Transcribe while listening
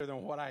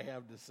Than what I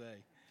have to say.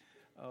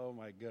 Oh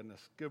my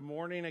goodness. Good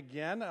morning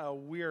again.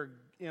 We are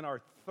in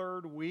our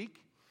third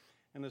week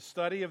in the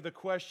study of the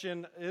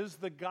question, is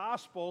the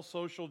gospel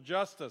social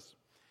justice?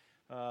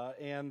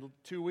 And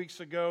 2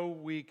 weeks ago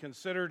we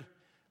considered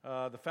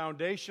the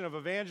foundation of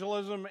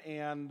evangelism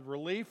and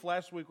relief.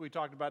 Last week we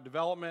talked about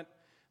development.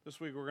 This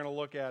week we're going to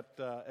look at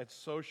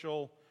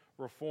social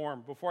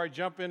reform. Before I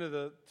jump into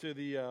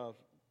the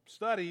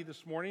study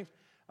this morning,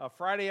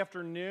 Friday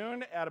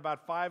afternoon at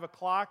about 5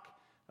 o'clock,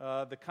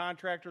 the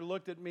contractor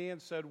looked at me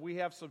and said, "We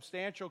have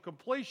substantial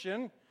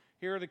completion.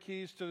 Here are the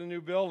keys to the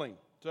new building."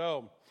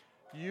 So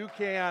you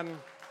can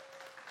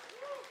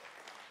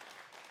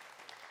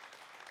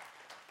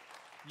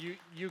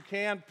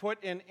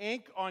put in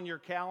ink on your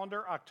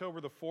calendar.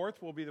 October the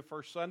 4th will be the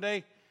first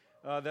Sunday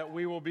that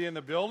we will be in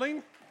the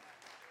building.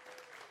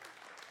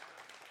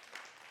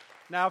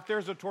 Now, if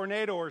there's a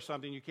tornado or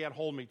something, you can't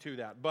hold me to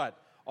that. But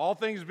all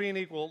things being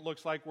equal, it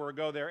looks like we're a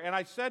go there. And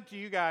I said to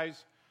you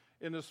guys,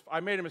 I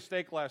made a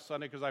mistake last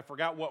Sunday because I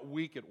forgot what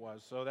week it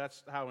was, so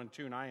that's how in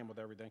tune I am with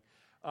everything,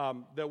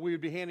 that we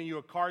would be handing you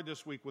a card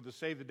this week with the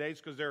save the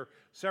dates, because there are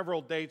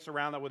several dates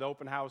around that with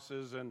open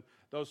houses and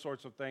those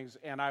sorts of things,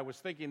 and I was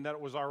thinking that it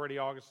was already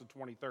August the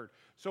 23rd.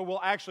 So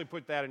we'll actually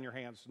put that in your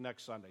hands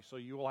next Sunday. So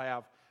you will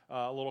have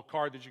a little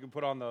card that you can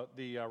put on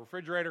the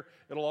refrigerator.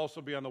 It'll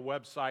also be on the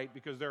website,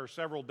 because there are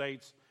several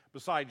dates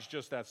besides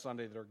just that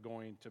Sunday that are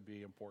going to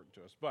be important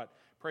to us. But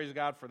praise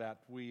God for that.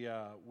 We're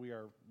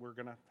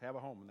going to have a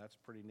home, and that's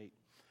pretty neat.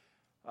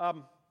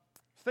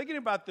 Thinking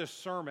about this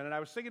sermon, and I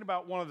was thinking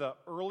about one of the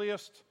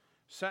earliest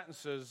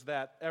sentences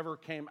that ever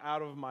came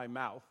out of my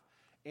mouth,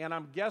 and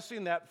I'm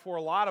guessing that for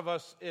a lot of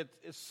us,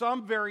 it's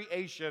some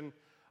variation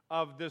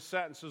of this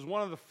sentence. It's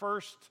one of the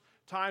first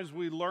times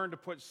we learned to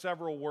put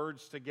several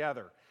words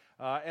together.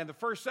 And the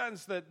first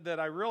sentence that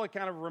I really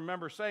kind of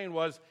remember saying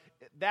was,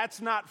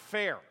 "That's not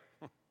fair."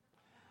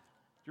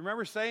 Do you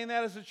remember saying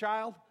that as a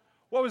child?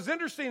 What was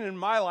interesting in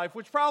my life,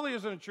 which probably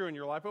isn't true in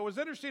your life, but what was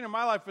interesting in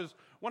my life is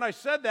when I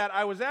said that,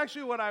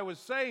 what I was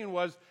saying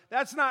was,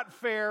 that's not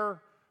fair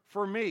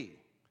for me.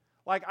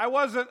 Like, I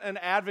wasn't an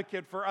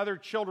advocate for other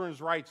children's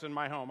rights in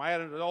my home. I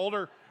had an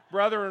older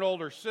brother and an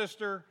older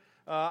sister.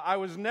 I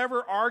was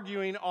never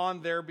arguing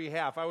on their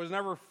behalf. I was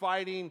never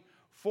fighting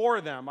for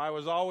them. I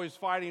was always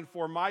fighting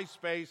for my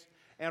space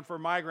and for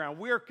my ground.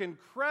 We are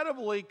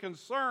incredibly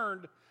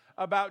concerned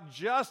about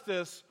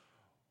justice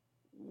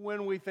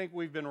when we think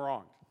we've been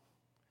wronged.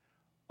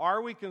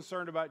 Are we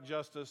concerned about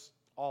justice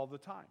all the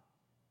time?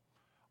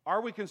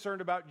 Are we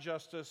concerned about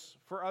justice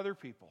for other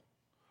people?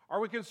 Are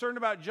we concerned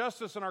about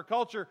justice in our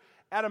culture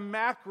at a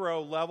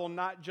macro level,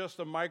 not just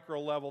a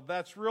micro level?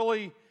 That's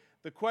really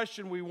the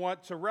question we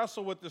want to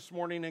wrestle with this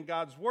morning in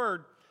God's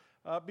Word,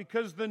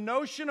 because the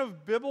notion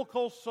of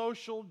biblical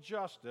social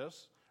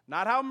justice,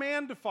 not how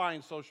man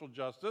defines social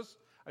justice,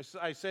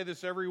 I say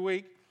this every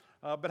week,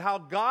 but how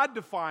God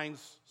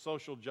defines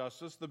social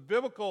justice, the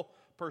biblical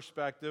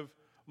perspective,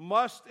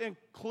 must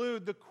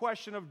include the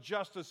question of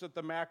justice at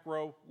the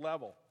macro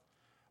level.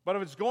 But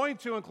if it's going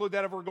to include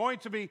that, if we're going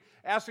to be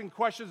asking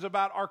questions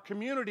about our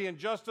community and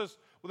justice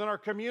within our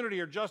community,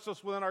 or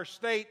justice within our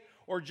state,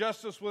 or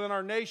justice within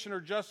our nation, or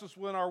justice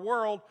within our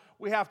world,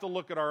 we have to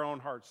look at our own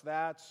hearts.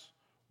 That's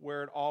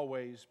where it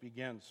always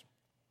begins.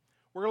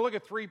 We're going to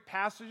look at 3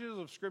 passages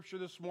of Scripture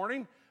this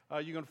morning.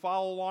 You can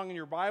follow along in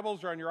your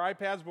Bibles or on your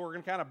iPads, but we're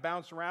going to kind of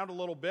bounce around a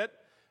little bit.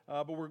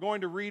 But we're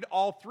going to read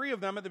all 3 of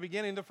them at the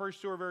beginning. The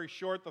first 2 are very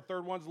short. The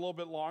third one's a little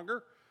bit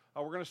longer.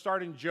 We're going to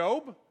start in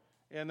Job,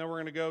 and then we're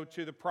going to go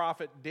to the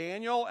prophet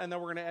Daniel, and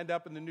then we're going to end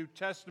up in the New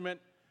Testament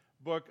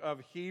book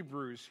of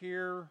Hebrews.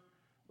 Hear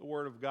the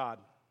word of God.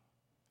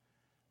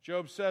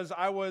 Job says,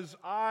 "I was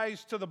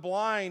eyes to the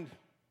blind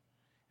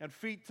and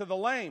feet to the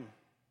lame.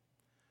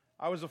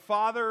 I was a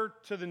father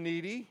to the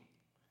needy,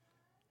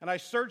 and I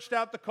searched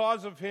out the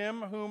cause of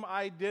him whom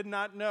I did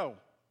not know.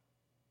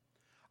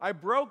 I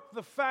broke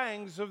the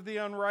fangs of the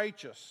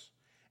unrighteous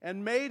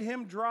and made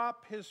him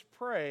drop his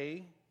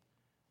prey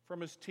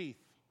from his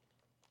teeth."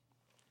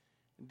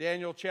 In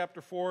Daniel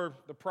chapter 4,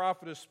 the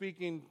prophet is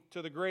speaking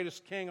to the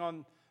greatest king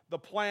on the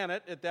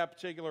planet at that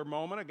particular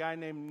moment, a guy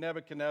named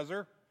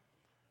Nebuchadnezzar.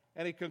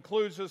 And he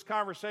concludes his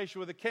conversation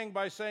with the king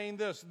by saying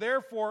this,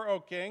 "Therefore, O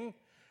king,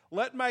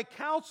 let my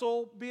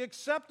counsel be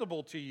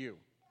acceptable to you.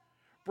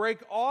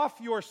 Break off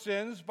your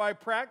sins by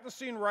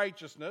practicing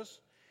righteousness,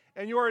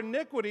 and your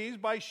iniquities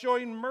by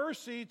showing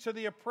mercy to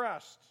the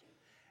oppressed,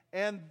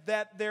 and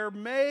that there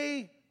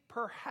may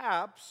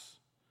perhaps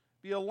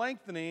be a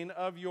lengthening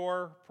of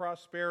your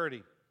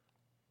prosperity."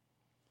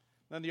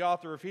 Then the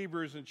author of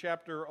Hebrews in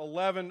chapter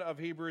 11 of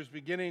Hebrews,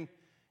 beginning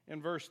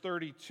in verse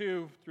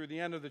 32 through the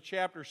end of the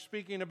chapter,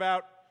 speaking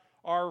about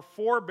our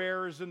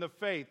forebears in the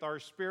faith, our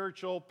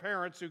spiritual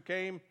parents who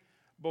came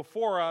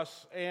before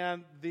us,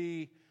 and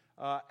the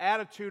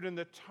attitude and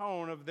the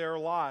tone of their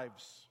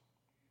lives.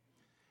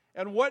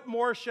 "And what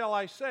more shall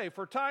I say?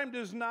 For time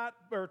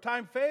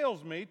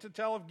fails me to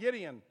tell of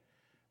Gideon,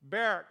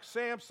 Barak,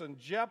 Samson,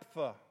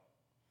 Jephthah,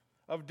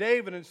 of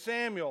David and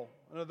Samuel,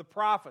 and of the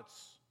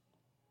prophets,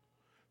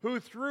 who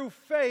through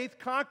faith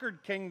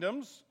conquered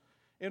kingdoms,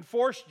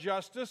 enforced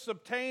justice,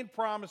 obtained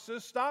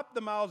promises, stopped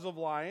the mouths of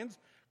lions,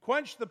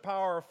 quenched the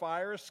power of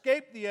fire,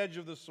 escaped the edge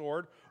of the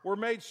sword, were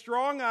made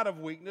strong out of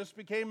weakness,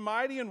 became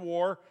mighty in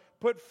war,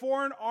 put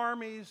foreign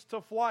armies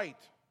to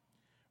flight.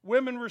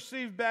 Women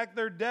received back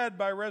their dead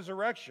by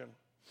resurrection.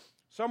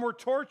 Some were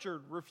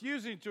tortured,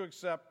 refusing to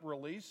accept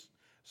release,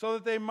 so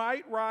that they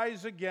might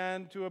rise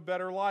again to a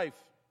better life.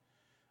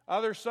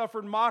 Others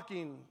suffered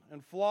mocking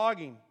and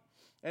flogging,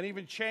 and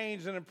even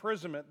chains and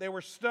imprisonment. They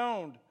were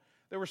stoned.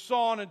 They were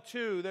sawn in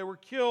two. They were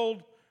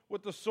killed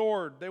with the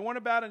sword. They went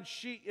about in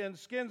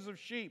skins of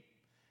sheep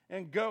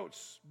and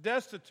goats,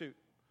 destitute,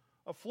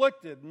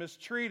 afflicted,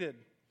 mistreated,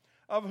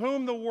 of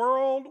whom the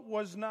world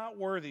was not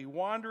worthy,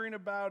 wandering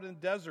about in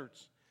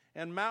deserts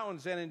and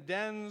mountains and in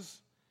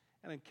dens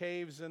and in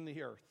caves in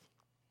the earth.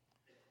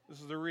 This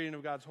is the reading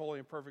of God's holy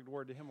and perfect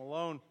word. To Him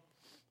alone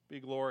be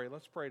glory.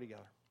 Let's pray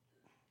together.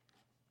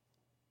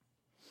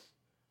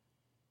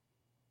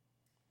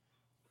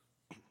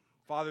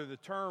 Father, the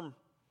term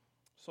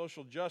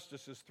social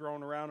justice is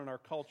thrown around in our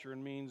culture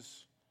and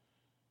means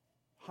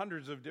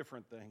hundreds of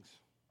different things.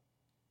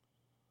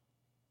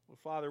 Well,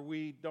 Father,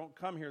 we don't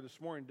come here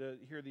this morning to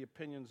hear the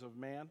opinions of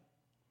man,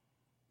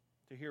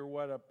 to hear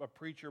what a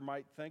preacher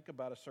might think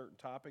about a certain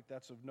topic.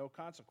 That's of no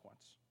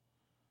consequence.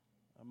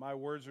 My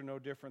words are no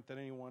different than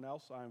anyone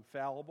else. I'm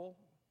fallible.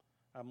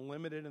 I'm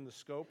limited in the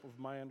scope of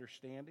my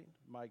understanding,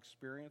 my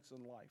experience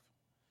in life.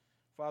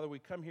 Father, we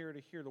come here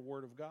to hear the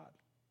Word of God.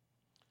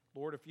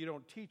 Lord, if you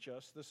don't teach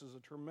us, this is a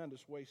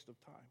tremendous waste of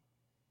time.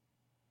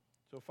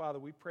 So, Father,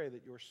 we pray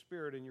that your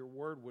Spirit and your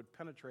Word would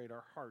penetrate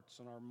our hearts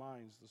and our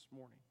minds this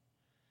morning.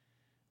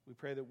 We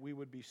pray that we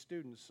would be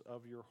students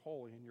of your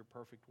holy and your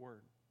perfect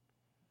Word.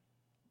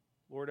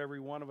 Lord, every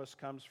one of us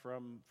comes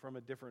from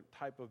a different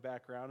type of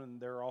background, and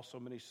there are also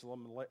many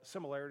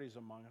similarities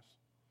among us.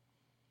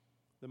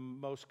 The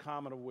most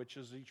common of which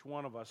is each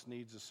one of us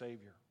needs a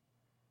Savior.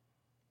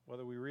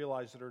 Whether we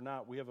realize it or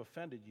not, we have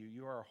offended you.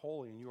 You are a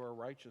holy and you are a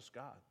righteous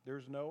God.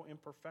 There's no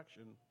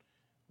imperfection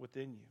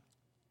within you.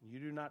 You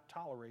do not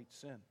tolerate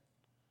sin.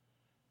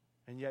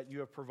 And yet you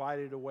have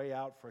provided a way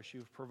out for us.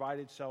 You've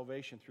provided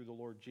salvation through the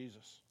Lord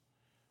Jesus.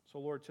 So,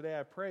 Lord, today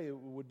I pray it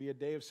would be a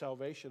day of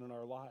salvation in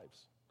our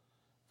lives.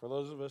 For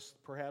those of us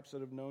perhaps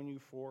that have known you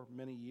for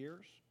many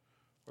years,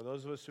 or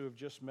those of us who have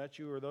just met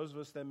you, or those of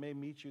us that may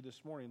meet you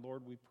this morning,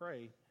 Lord, we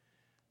pray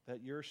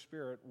that your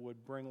Spirit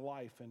would bring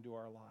life into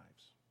our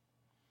lives.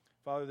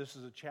 Father, this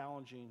is a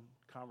challenging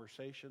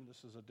conversation.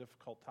 This is a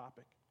difficult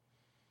topic.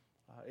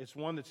 It's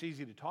one that's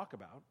easy to talk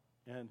about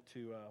and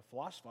to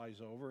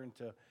philosophize over and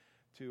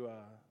to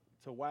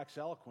wax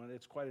eloquent.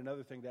 It's quite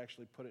another thing to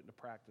actually put it into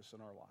practice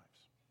in our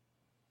lives.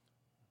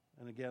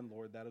 And again,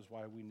 Lord, that is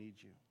why we need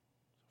you.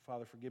 So,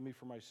 Father, forgive me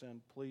for my sin.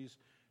 Please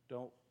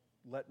don't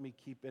let me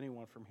keep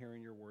anyone from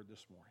hearing your word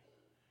this morning.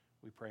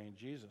 We pray in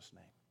Jesus'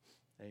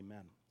 name.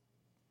 Amen.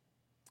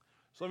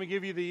 So let me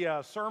give you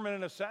the sermon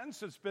in a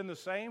sentence. It's been the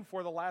same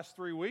for the last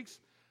 3 weeks,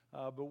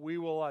 but we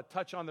will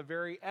touch on the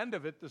very end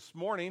of it this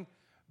morning.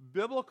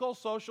 Biblical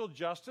social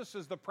justice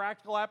is the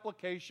practical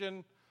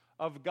application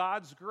of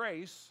God's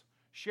grace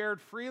shared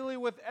freely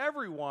with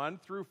everyone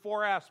through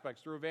 4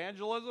 aspects: through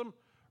evangelism,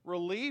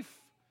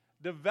 relief,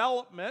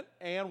 development,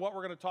 and what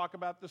we're going to talk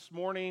about this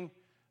morning,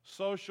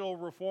 social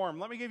reform.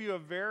 Let me give you a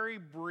very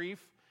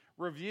brief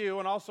review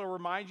and also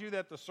remind you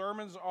that the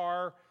sermons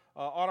are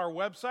on our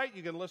website.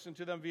 You can listen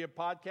to them via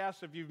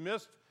podcast. If you've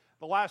missed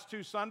the last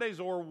 2 Sundays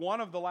or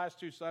one of the last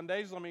 2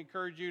 Sundays, let me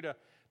encourage you to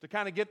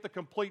kind of get the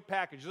complete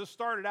package. This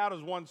started out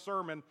as one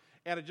sermon,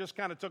 and it just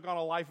kind of took on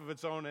a life of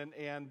its own,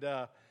 and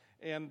the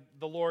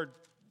Lord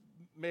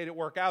made it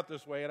work out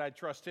this way, and I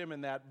trust Him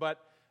in that. But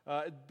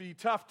it'd be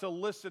tough to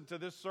listen to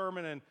this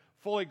sermon and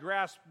fully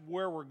grasp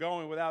where we're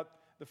going without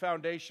the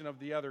foundation of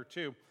the other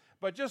 2.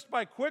 But just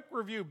by quick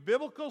review,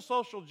 biblical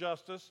social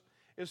justice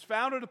is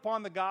founded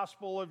upon the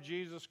gospel of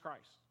Jesus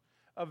Christ.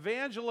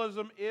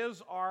 Evangelism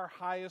is our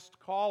highest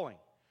calling.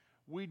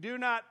 We do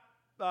not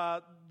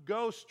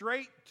go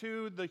straight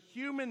to the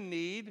human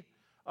need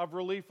of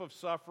relief of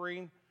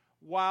suffering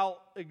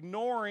while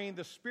ignoring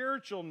the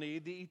spiritual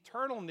need, the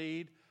eternal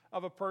need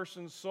of a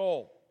person's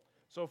soul.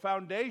 So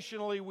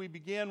foundationally, we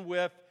begin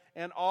with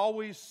and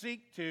always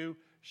seek to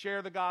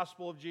share the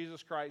gospel of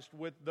Jesus Christ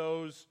with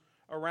those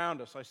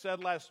around us. I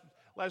said last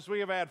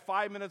week, if I had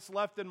 5 minutes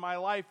left in my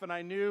life and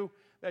I knew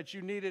that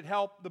you needed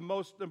help, the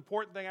most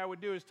important thing I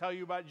would do is tell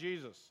you about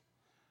Jesus.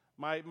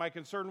 My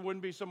concern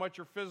wouldn't be so much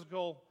your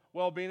physical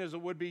well-being as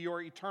it would be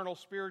your eternal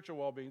spiritual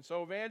well-being.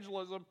 So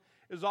evangelism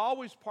is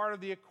always part of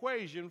the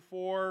equation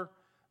for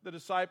the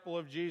disciple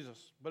of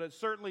Jesus. But it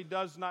certainly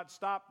does not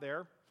stop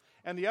there.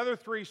 And the other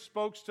 3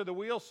 spokes to the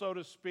wheel, so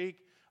to speak,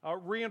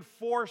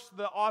 reinforce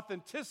the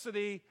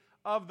authenticity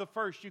of the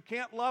first. You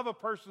can't love a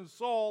person's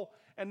soul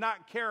and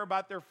not care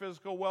about their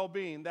physical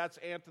well-being. That's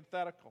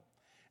antithetical.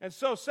 And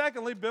so,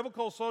 secondly,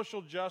 biblical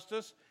social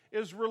justice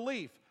is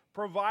relief,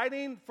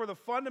 providing for the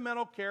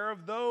fundamental care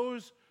of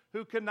those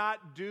who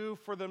cannot do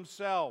for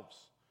themselves.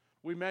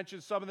 We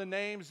mentioned some of the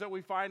names that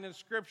we find in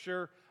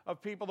Scripture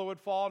of people that would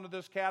fall into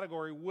this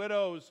category: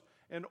 widows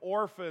and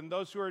orphan,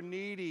 those who are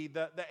needy,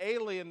 the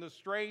alien, the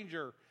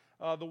stranger,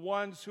 the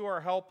ones who are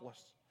helpless.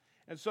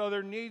 And so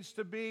there needs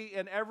to be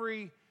in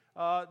every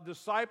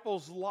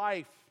disciple's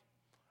life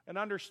an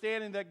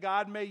understanding that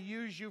God may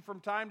use you from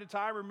time to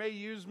time, or may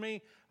use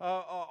me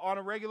on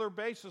a regular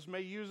basis,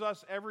 may use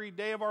us every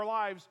day of our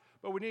lives,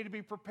 but we need to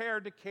be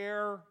prepared to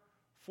care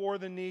for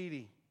the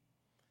needy.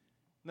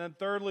 And then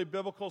thirdly,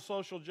 biblical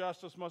social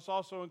justice must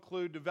also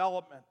include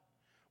development,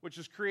 which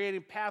is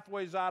creating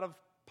pathways out of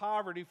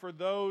poverty for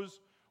those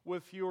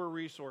with fewer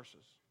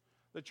resources.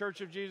 The Church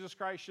of Jesus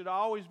Christ should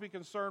always be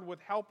concerned with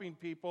helping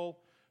people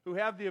who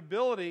have the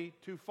ability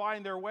to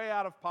find their way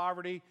out of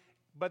poverty,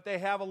 but they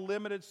have a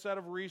limited set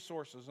of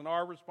resources. And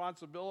our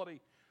responsibility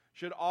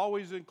should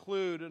always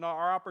include, and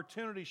our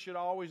opportunity should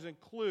always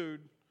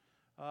include,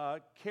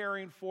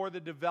 caring for the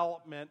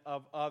development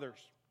of others.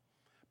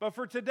 But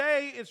for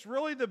today, it's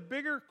really the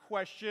bigger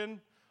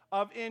question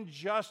of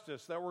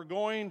injustice that we're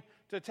going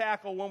to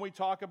tackle when we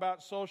talk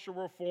about social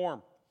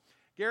reform.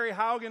 Gary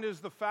Haugen is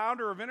the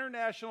founder of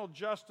International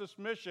Justice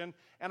Mission,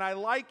 and I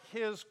like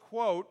his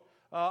quote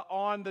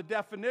on the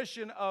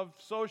definition of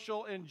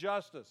social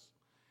injustice.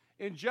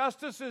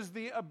 Injustice is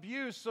the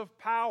abuse of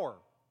power.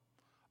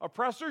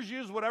 Oppressors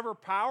use whatever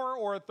power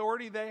or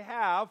authority they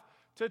have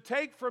to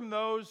take from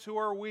those who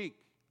are weak.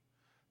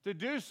 To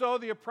do so,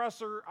 the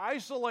oppressor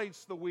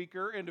isolates the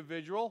weaker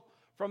individual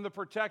from the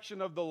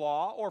protection of the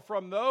law, or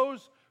from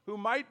those who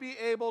might be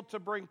able to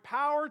bring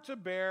power to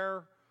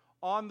bear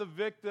on the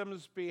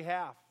victim's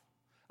behalf.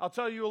 I'll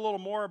tell you a little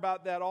more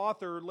about that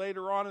author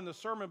later on in the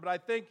sermon, but I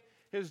think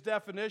his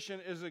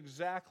definition is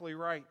exactly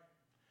right.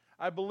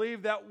 I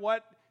believe that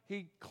what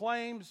he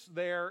claims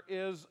there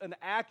is an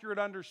accurate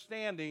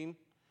understanding,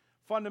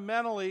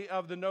 fundamentally,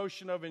 of the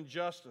notion of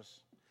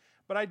injustice.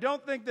 But I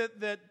don't think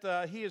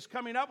that he is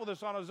coming up with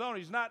this on his own.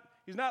 He's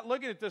not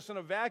looking at this in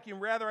a vacuum.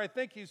 Rather, I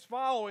think he's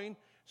following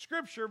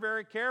Scripture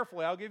very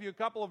carefully. I'll give you a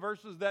couple of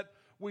verses that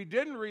we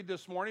didn't read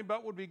this morning,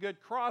 but would be good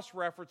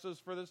cross-references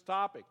for this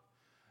topic.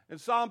 In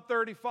Psalm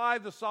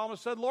 35, the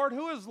psalmist said, "Lord,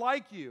 who is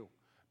like you,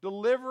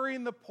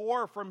 delivering the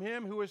poor from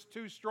him who is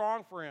too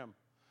strong for him,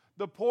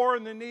 the poor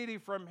and the needy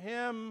from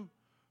him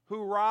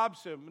who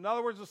robs him?" In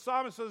other words, the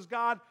psalmist says,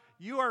 God,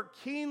 you are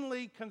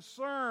keenly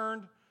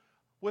concerned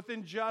with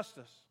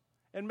injustice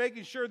and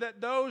making sure that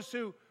those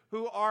who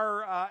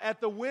are at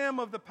the whim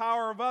of the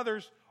power of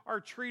others are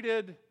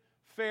treated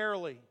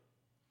fairly.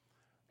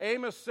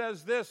 Amos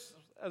says this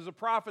as a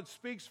prophet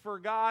speaks for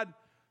God,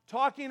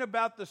 talking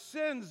about the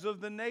sins of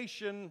the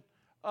nation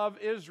of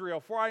Israel.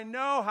 "For I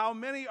know how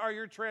many are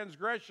your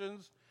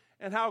transgressions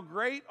and how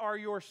great are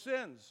your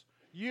sins.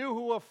 You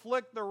who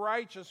afflict the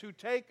righteous, who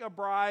take a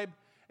bribe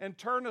and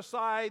turn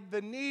aside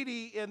the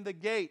needy in the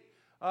gate."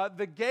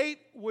 The gate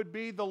would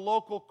be the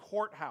local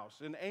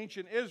courthouse. In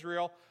ancient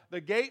Israel,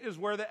 the gate is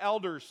where the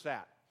elders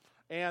sat.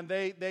 And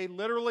they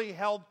literally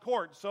held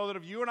court, so that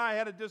if you and I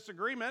had a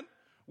disagreement,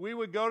 we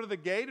would go to the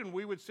gate and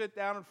we would sit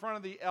down in front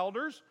of the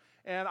elders,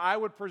 and I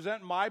would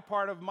present my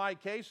part of my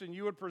case, and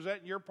you would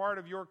present your part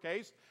of your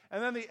case,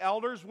 and then the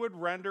elders would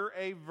render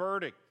a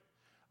verdict.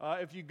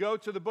 If you go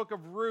to the book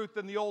of Ruth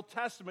in the Old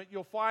Testament,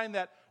 you'll find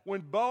that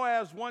when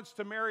Boaz wants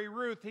to marry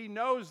Ruth, he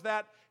knows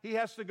that he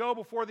has to go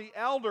before the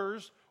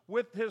elders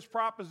with his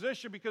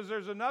proposition, because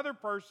there's another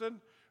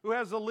person who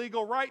has the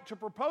legal right to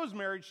propose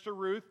marriage to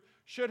Ruth,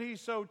 should he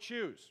so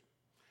choose.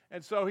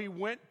 And so he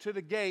went to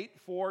the gate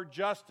for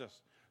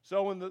justice.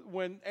 So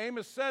when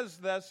Amos says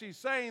this, he's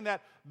saying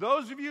that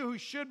those of you who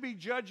should be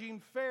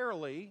judging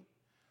fairly,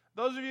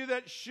 those of you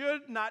that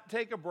should not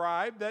take a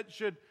bribe, that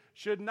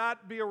should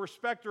not be a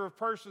respecter of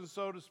persons,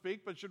 so to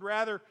speak, but should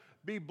rather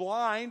be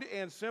blind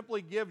and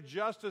simply give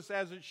justice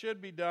as it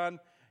should be done,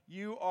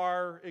 you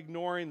are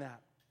ignoring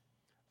that.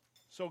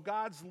 So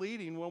God's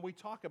leading when we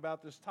talk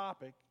about this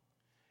topic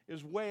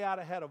is way out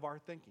ahead of our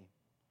thinking.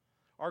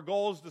 Our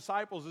goal as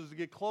disciples is to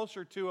get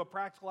closer to a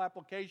practical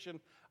application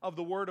of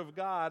the Word of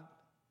God,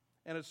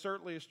 and it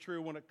certainly is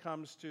true when it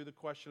comes to the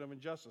question of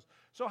injustice.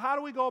 So how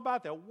do we go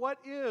about that? What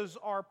is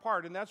our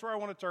part? And that's where I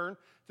want to turn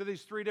to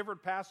these three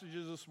different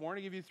passages this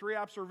morning, give you three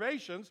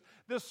observations.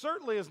 This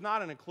certainly is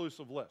not an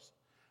inclusive list.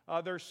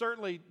 There's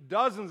certainly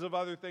dozens of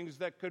other things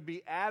that could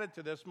be added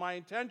to this. My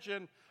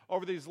intention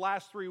over these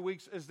last 3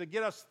 weeks is to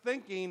get us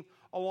thinking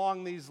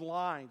along these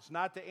lines,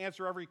 not to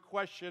answer every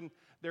question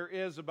there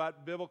is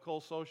about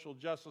biblical social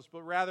justice,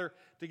 but rather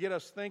to get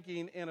us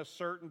thinking in a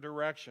certain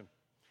direction.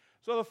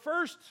 So the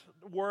first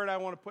word I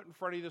want to put in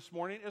front of you this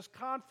morning is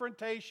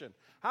confrontation.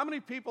 How many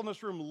people in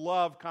this room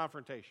love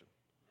confrontation?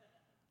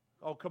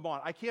 Oh, come on.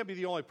 I can't be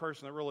the only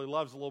person that really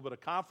loves a little bit of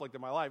conflict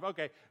in my life.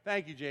 Okay,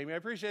 thank you, Jamie. I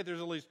appreciate there's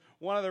at least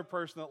one other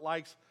person that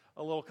likes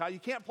a little conflict.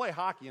 You can't play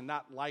hockey and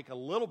not like a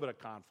little bit of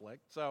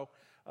conflict. So,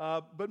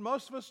 but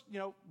most of us,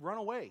 run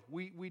away.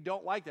 We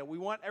don't like that. We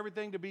want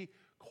everything to be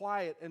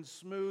quiet and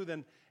smooth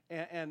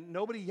and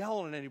nobody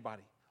yelling at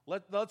anybody.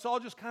 Let's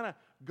all just kind of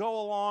go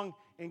along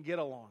and get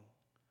along.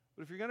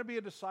 But if you're going to be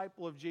a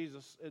disciple of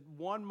Jesus, at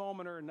one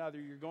moment or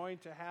another, you're going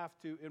to have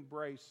to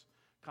embrace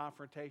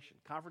confrontation.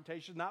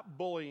 Confrontation is not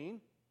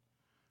bullying.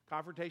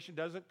 Confrontation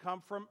doesn't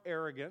come from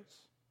arrogance.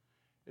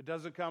 It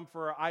doesn't come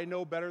from I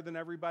know better than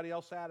everybody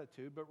else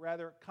attitude, but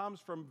rather it comes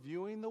from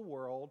viewing the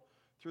world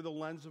through the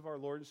lens of our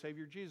Lord and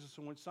Savior Jesus.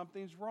 And when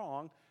something's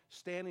wrong,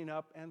 standing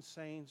up and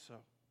saying so.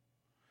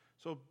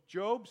 So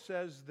Job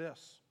says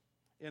this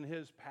in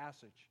his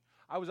passage.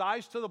 I was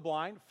eyes to the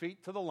blind,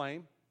 feet to the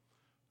lame.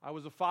 I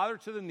was a father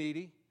to the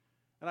needy,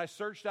 and I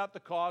searched out the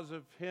cause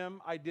of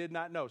him I did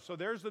not know. So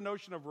there's the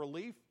notion of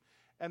relief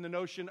and the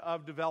notion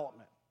of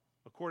development,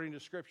 according to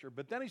Scripture.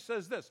 But then he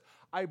says this,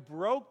 I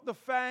broke the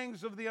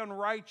fangs of the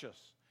unrighteous,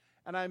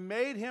 and I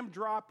made him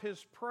drop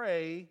his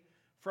prey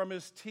from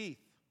his teeth.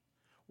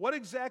 What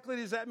exactly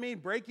does that mean,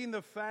 breaking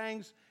the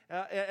fangs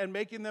and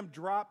making them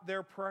drop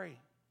their prey?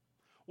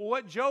 Well,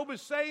 what Job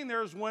is saying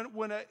there is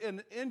when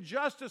an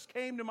injustice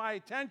came to my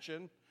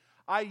attention,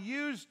 I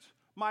used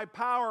my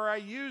power, I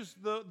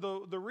used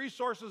the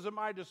resources at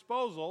my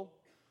disposal,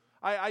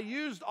 I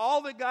used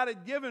all that God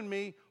had given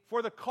me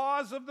for the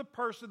cause of the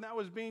person that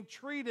was being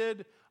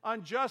treated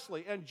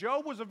unjustly. And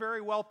Job was a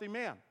very wealthy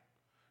man.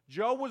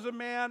 Job was a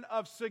man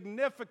of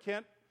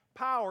significant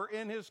power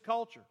in his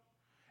culture.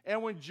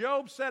 And when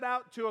Job set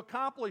out to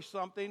accomplish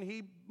something,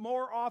 he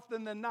more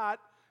often than not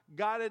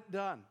got it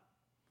done.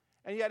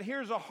 And yet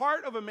here's a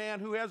heart of a man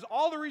who has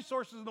all the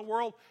resources in the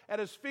world at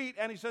his feet,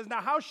 and he says,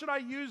 now how should I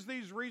use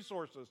these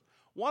resources?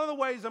 One of the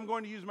ways I'm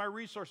going to use my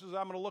resources is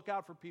I'm going to look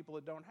out for people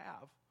that don't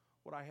have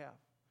what I have.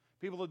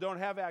 People that don't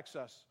have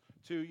access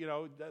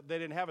to, they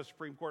didn't have a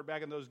Supreme Court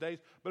back in those days,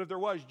 but if there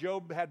was,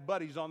 Job had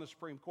buddies on the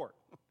Supreme Court.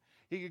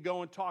 He could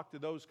go and talk to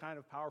those kind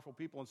of powerful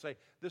people and say,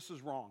 this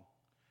is wrong,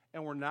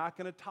 and we're not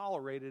going to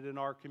tolerate it in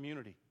our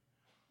community.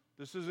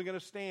 This isn't going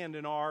to stand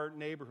in our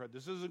neighborhood.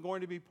 This isn't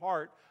going to be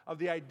part of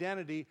the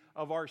identity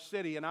of our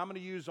city, and I'm going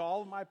to use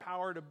all of my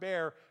power to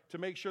bear to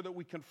make sure that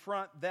we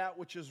confront that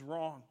which is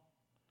wrong.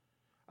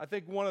 I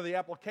think one of the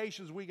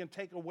applications we can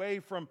take away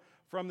from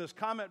this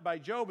comment by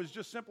Job is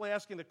just simply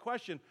asking the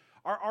question,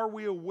 are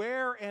we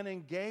aware and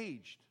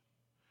engaged?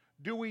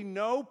 Do we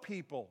know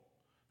people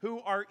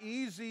who are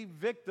easy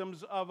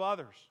victims of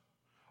others?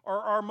 Or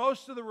are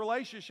most of the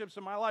relationships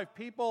in my life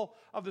people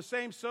of the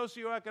same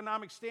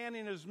socioeconomic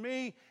standing as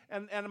me,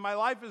 and my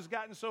life has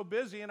gotten so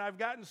busy and I've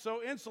gotten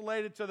so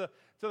insulated to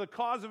the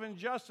cause of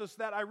injustice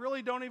that I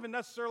really don't even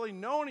necessarily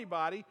know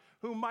anybody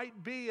who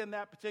might be in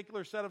that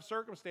particular set of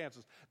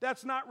circumstances.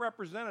 That's not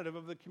representative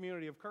of the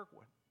community of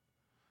Kirkwood.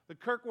 The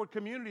Kirkwood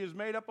community is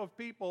made up of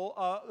people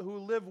who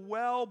live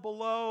well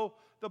below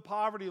the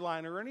poverty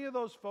line. Are any of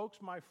those folks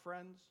my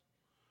friends?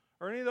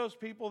 Or any of those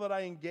people that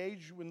I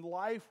engage in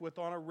life with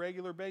on a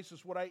regular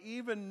basis? Would I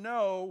even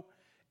know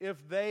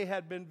if they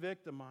had been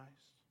victimized?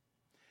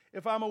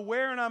 If I'm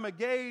aware and I'm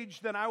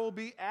engaged, then I will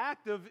be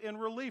active in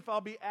relief.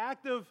 I'll be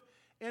active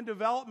in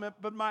development,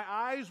 but my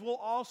eyes will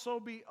also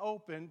be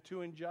open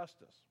to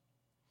injustice.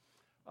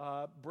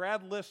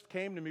 Brad List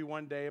came to me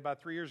one day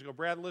about 3 years ago.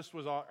 Brad List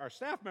was our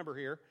staff member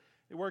here.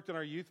 He worked in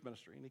our youth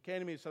ministry. And he came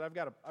to me and said, I've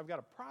got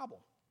a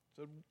problem.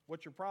 I said,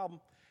 what's your problem?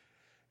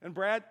 And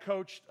Brad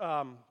coached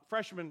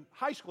freshman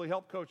high school. He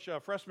helped coach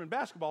freshman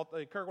basketball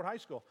at Kirkwood High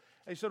School.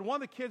 And he said,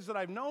 one of the kids that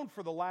I've known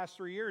for the last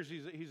 3 years,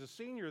 he's a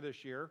senior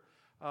this year,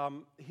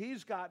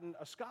 he's gotten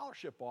a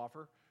scholarship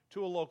offer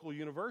to a local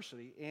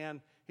university. And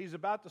he's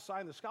about to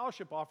sign the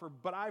scholarship offer,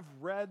 but I've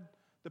read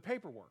the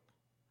paperwork.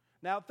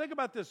 Now, think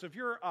about this. If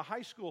you're a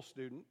high school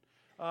student,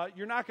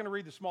 you're not going to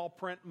read the small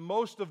print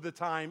most of the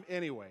time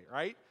anyway,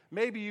 right?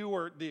 Maybe you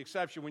were the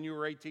exception when you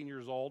were 18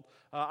 years old.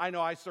 I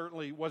know I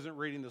certainly wasn't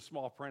reading the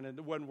small print and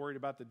wasn't worried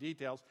about the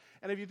details.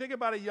 And if you think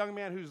about a young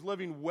man who's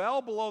living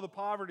well below the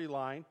poverty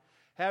line,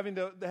 having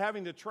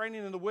the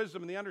training and the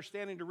wisdom and the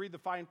understanding to read the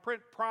fine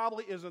print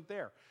probably isn't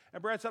there.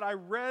 And Brad said, I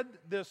read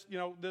this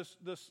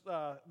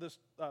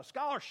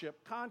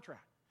scholarship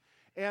contract.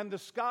 And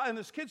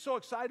this kid's so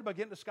excited about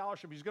getting a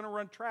scholarship. He's going to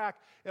run track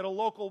at a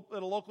local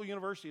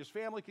university. His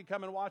family can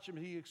come and watch him.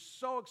 He's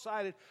so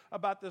excited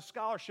about this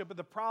scholarship. But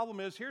the problem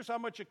is, here's how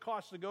much it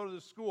costs to go to the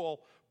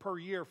school per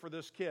year for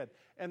this kid.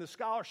 And the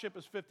scholarship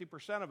is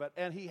 50% of it.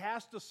 And he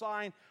has to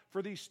sign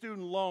for these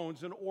student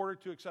loans in order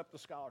to accept the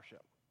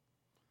scholarship.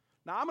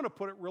 Now, I'm going to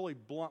put it really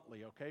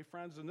bluntly, okay,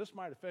 friends? And this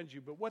might offend you,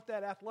 but what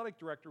that athletic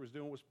director was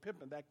doing was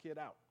pimping that kid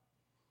out.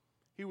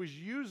 He was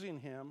using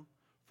him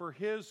for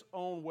his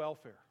own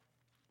welfare.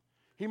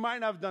 He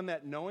might not have done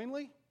that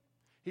knowingly.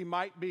 He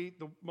might be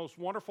the most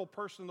wonderful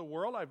person in the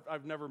world.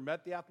 I've never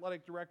met the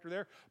athletic director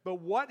there.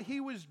 But what he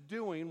was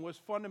doing was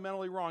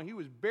fundamentally wrong. He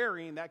was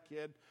burying that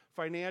kid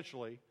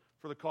financially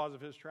for the cause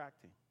of his track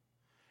team.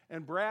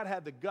 And Brad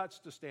had the guts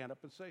to stand up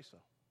and say so.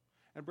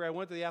 And Brad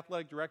went to the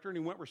athletic director, and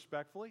he went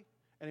respectfully,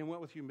 and he went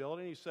with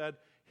humility, and he said,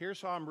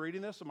 here's how I'm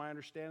reading this. Am I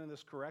understanding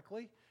this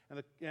correctly?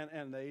 And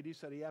the AD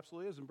said, he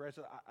absolutely is. And Brad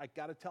said, I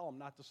got to tell him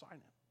not to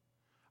sign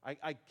it.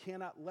 I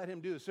cannot let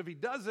him do this. If he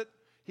does it,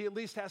 he at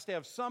least has to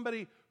have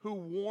somebody who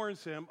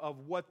warns him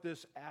of what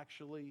this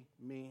actually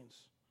means.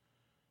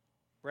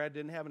 Brad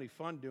didn't have any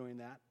fun doing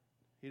that.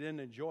 He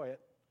didn't enjoy it.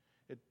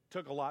 It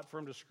took a lot for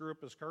him to screw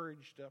up his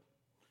courage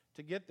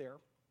to get there.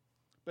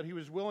 but he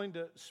was willing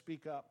to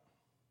speak up.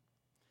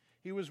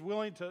 He was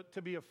willing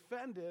to be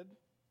offended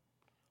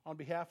on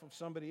behalf of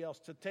somebody else,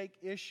 to take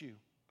issue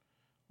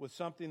with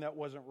something that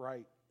wasn't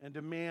right and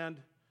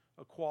demand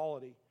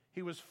equality.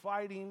 He was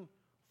fighting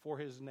for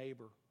his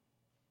neighbor.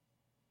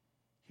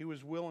 He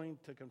was willing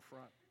to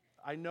confront.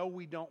 I know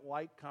we don't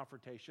like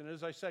confrontation.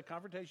 As I said,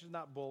 confrontation is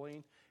not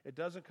bullying. It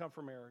doesn't come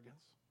from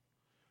arrogance.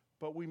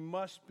 But we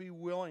must be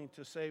willing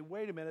to say,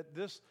 wait a minute,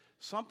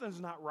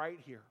 something's not right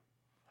here.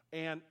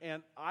 And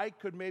I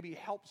could maybe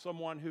help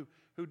someone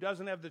who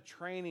doesn't have the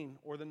training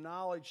or the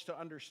knowledge to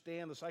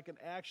understand this. I can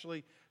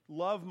actually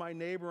love my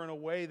neighbor in a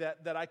way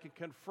that I can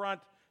confront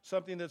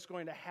something that's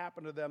going to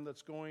happen to them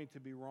that's going to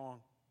be wrong.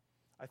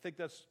 I think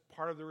that's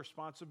part of the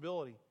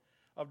responsibility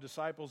of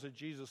disciples of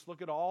Jesus.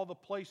 Look at all the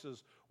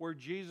places where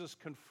Jesus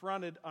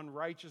confronted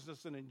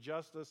unrighteousness and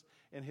injustice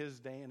in his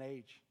day and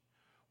age.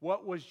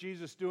 What was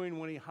Jesus doing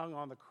when he hung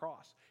on the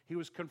cross? He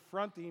was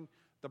confronting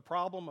the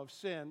problem of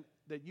sin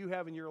that you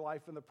have in your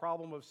life and the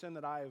problem of sin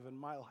that I have in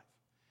my life.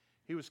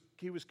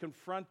 He was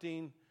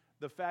confronting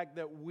the fact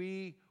that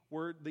we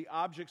were the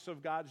objects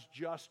of God's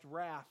just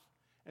wrath,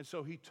 and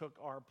so he took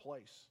our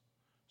place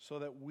so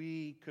that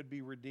we could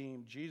be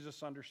redeemed.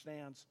 Jesus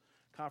understands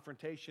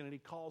confrontation, and he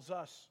calls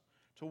us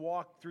to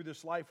walk through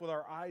this life with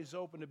our eyes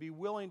open, to be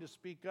willing to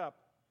speak up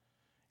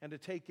and to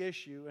take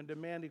issue and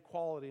demand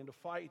equality and to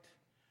fight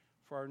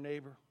for our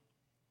neighbor.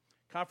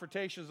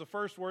 Confrontation is the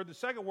first word. The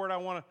second word I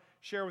want to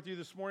share with you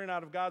this morning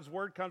out of God's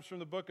Word comes from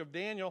the book of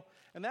Daniel,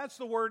 and that's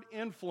the word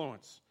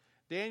influence.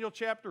 Daniel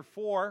chapter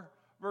 4,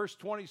 verse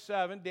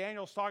 27.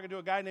 Daniel's talking to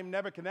a guy named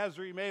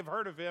Nebuchadnezzar. You may have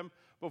heard of him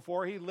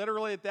before. He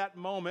literally at that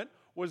moment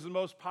was the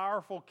most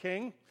powerful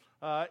king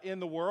in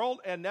the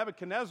world, and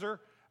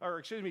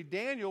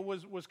Daniel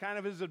was kind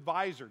of his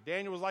advisor.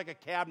 Daniel was like a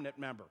cabinet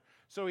member.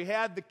 So he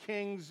had the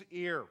king's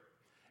ear.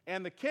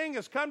 And the king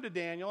has come to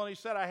Daniel, and he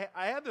said,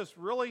 I had this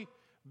really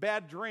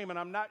bad dream, and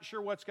I'm not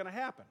sure what's going to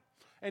happen.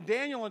 And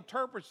Daniel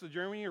interprets the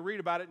dream, and you read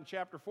about it in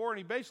chapter 4, and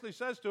he basically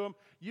says to him,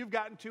 you've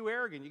gotten too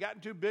arrogant. You've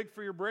gotten too big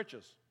for your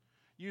britches.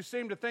 You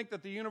seem to think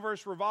that the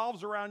universe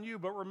revolves around you,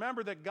 but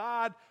remember that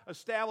God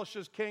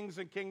establishes kings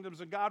and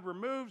kingdoms, and God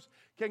removes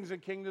kings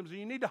and kingdoms, and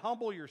you need to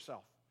humble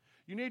yourself.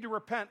 You need to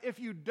repent. If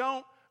you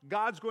don't,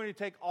 God's going to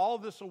take all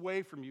of this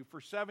away from you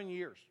for 7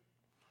 years.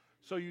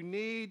 So you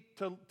need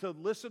to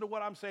listen to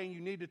what I'm saying.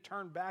 You need to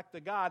turn back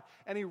to God.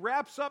 And he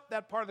wraps up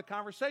that part of the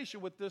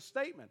conversation with this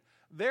statement.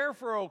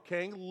 Therefore, O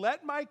king,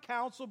 let my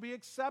counsel be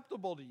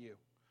acceptable to you.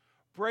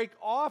 Break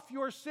off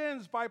your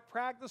sins by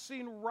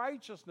practicing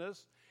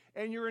righteousness,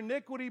 and your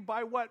iniquity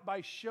by what?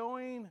 By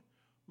showing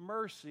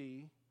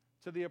mercy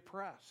to the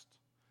oppressed,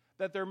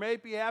 that there may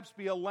perhaps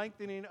be a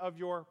lengthening of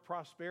your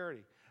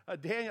prosperity.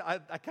 Daniel,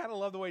 I kind of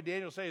love the way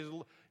Daniel says,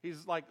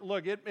 he's like,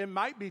 look, it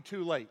might be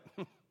too late.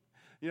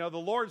 You know, the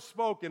Lord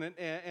spoke,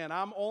 and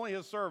I'm only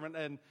his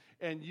servant,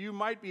 and you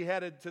might be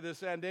headed to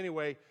this end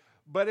anyway.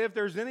 But if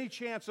there's any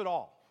chance at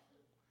all,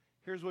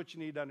 here's what you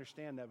need to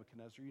understand,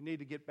 Nebuchadnezzar. You need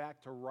to get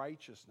back to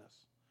righteousness,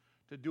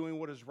 to doing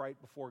what is right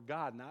before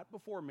God, not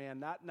before man,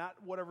 not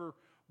whatever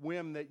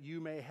whim that you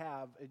may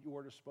have at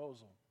your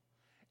disposal.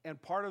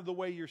 And part of the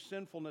way your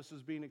sinfulness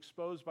is being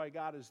exposed by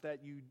God is that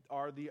you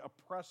are the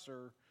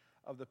oppressor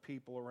of the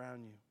people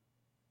around you.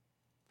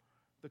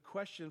 The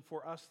question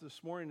for us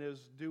this morning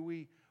is, do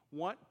we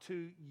want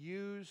to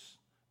use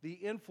the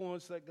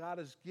influence that God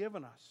has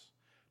given us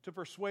to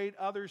persuade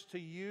others to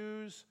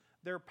use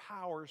their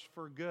powers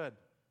for good?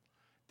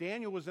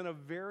 Daniel was in a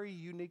very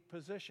unique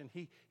position.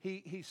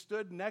 He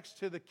stood next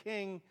to the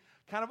king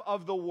kind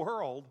of the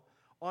world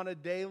on a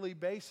daily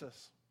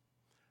basis.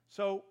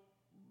 So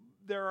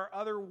there are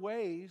other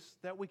ways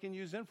that we can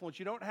use influence.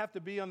 You don't have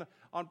to be in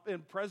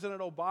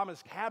President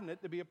Obama's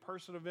cabinet to be a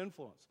person of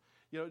influence.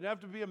 You don't have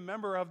to be a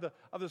member of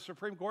the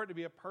Supreme Court to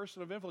be a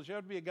person of influence. You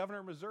don't have to be a governor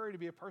of Missouri to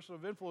be a person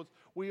of influence.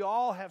 We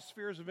all have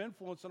spheres of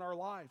influence in our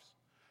lives.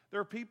 There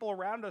are people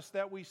around us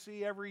that we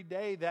see every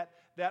day that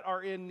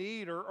are in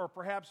need or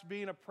perhaps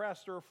being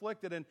oppressed or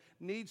afflicted and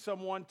need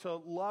someone to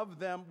love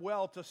them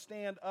well, to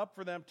stand up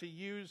for them, to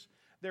use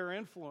their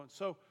influence.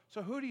 So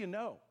who do you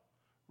know?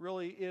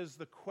 Really is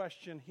the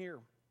question here.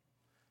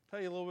 I'll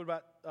tell you a little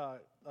bit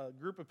about a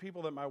group of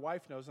people that my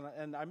wife knows,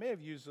 and I may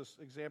have used this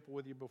example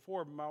with you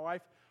before, but my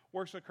wife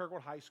works at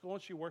Kirkwood High School,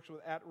 and she works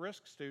with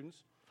at-risk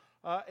students.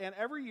 And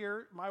every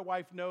year, my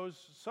wife knows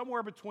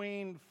somewhere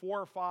between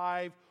 4 or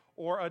 5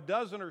 or a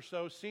dozen or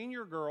so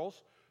senior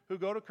girls who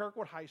go to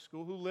Kirkwood High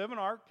School, who live in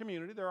our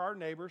community, they're our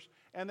neighbors,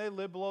 and they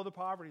live below the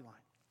poverty line.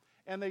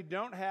 And they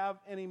don't have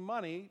any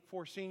money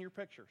for senior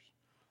pictures.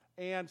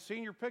 And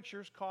senior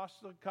pictures cost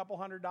a couple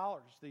 $100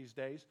 these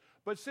days.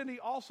 But Cindy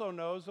also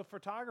knows a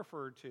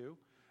photographer or two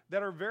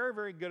that are very,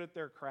 very good at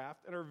their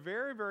craft and are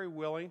very, very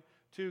willing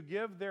to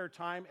give their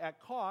time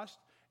at cost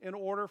in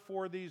order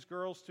for these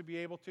girls to be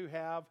able to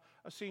have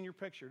a senior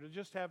picture, to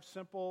just have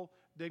simple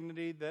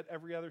dignity that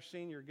every other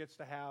senior gets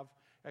to have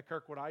at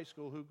Kirkwood High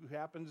School who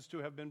happens to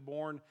have been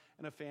born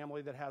in a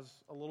family that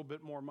has a little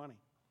bit more money.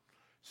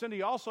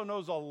 Cindy also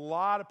knows a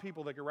lot of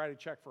people that can write a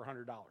check for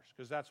 $100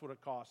 because that's what it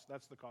costs.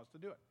 That's the cost to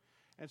do it.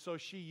 And so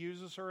she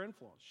uses her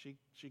influence. She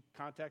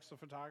contacts the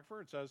photographer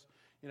and says,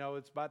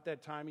 it's about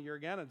that time of year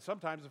again. And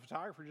sometimes the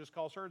photographer just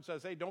calls her and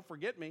says, hey, don't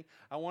forget me.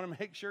 I want to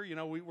make sure,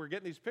 we're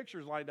getting these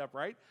pictures lined up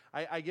right.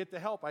 I get to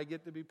help. I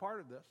get to be part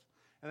of this.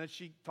 And then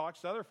she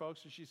talks to other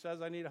folks and she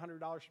says, I need $100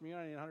 from you.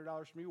 I need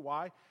 $100 from you.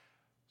 Why?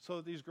 So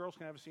that these girls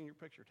can have a senior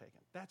picture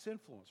taken. That's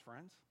influence,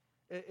 friends.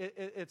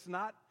 It's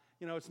not,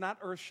 it's not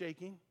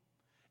earth-shaking.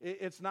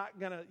 It's not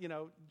going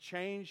to,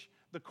 change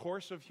the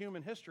course of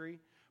human history.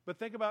 But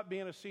think about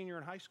being a senior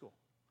in high school.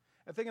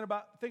 And think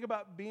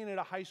about being at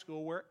a high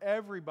school where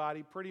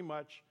everybody pretty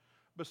much,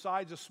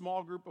 besides a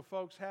small group of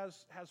folks,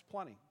 has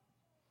plenty.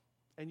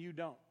 And you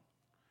don't.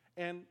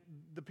 And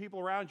the people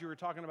around you are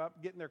talking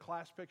about getting their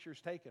class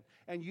pictures taken.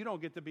 And you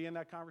don't get to be in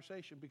that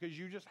conversation because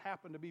you just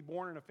happen to be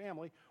born in a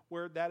family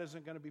where that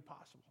isn't going to be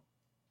possible.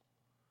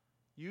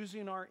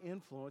 Using our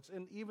influence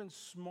in even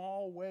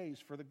small ways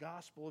for the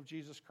gospel of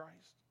Jesus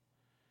Christ.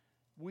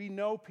 We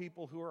know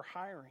people who are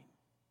hiring.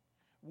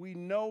 We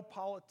know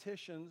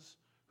politicians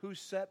who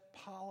set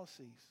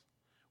policies.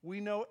 We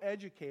know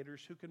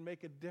educators who can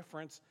make a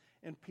difference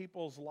in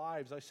people's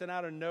lives. I sent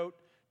out a note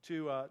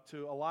to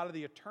a lot of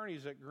the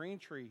attorneys at Green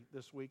Tree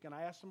this week, and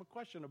I asked them a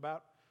question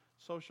about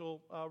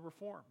social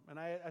reform. And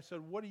I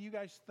said, what do you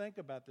guys think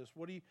about this?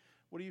 What do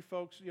you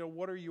folks,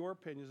 what are your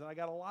opinions? And I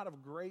got a lot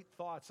of great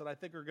thoughts that I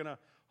think are going to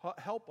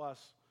help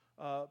us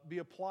be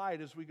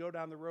applied as we go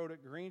down the road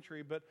at Green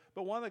Tree. But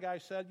one of the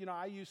guys said,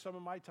 I use some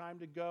of my time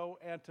to go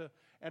and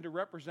to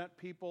represent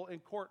people in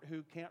court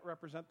who can't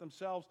represent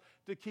themselves,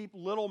 to keep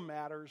little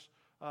matters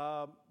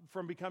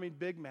from becoming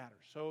big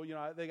matters. So,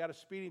 they got a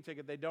speeding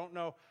ticket. They don't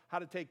know how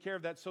to take care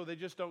of that, so they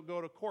just don't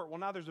go to court. Well,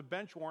 now there's a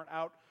bench warrant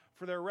out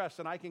for their arrest,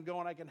 and I can go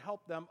and I can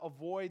help them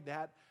avoid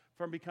that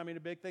from becoming a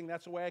big thing.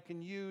 That's the way I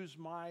can use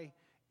my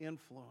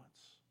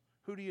influence.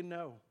 Who do you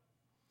know?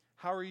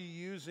 How are you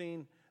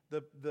using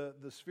the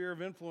sphere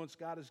of influence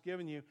God has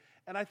given you?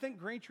 And I think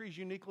Green Tree is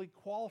uniquely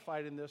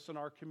qualified in this in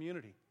our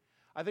community.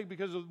 I think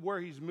because of where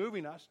he's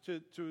moving us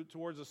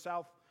towards the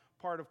south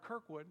part of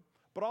Kirkwood,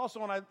 but also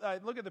when I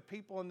look at the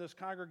people in this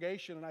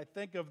congregation and I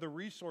think of the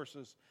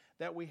resources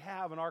that we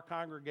have in our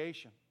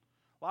congregation.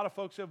 A lot of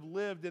folks have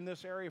lived in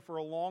this area for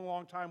a long,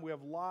 long time. We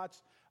have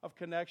lots of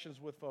connections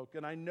with folk,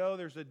 and I know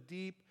there's a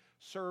deep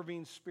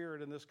serving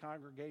spirit in this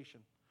congregation.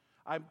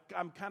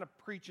 I'm kind of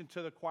preaching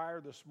to the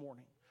choir this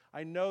morning.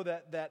 I know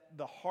that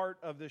the heart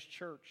of this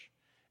church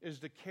is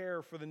to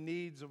care for the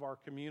needs of our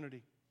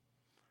community.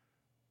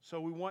 So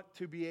we want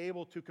to be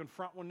able to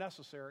confront when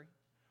necessary.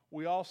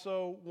 We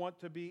also want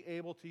to be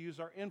able to use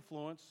our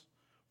influence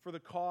for the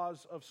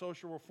cause of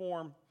social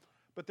reform,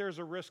 but there's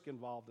a risk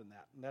involved in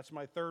that. And that's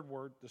my third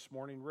word this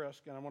morning,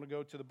 risk. And I want to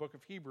go to the book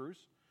of Hebrews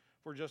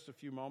for just a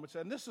few moments.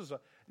 And this is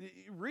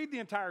read the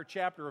entire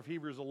chapter of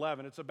Hebrews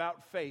 11. It's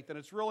about faith, and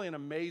it's really an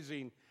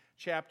amazing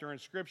chapter in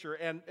Scripture.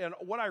 And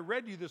what I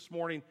read you this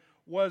morning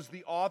was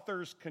the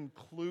author's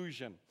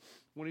conclusion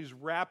when he's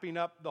wrapping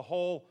up the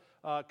whole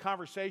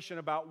conversation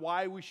about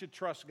why we should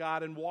trust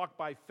God and walk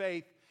by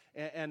faith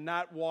and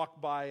not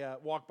walk by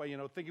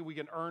thinking we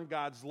can earn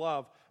God's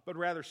love, but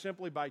rather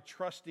simply by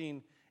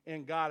trusting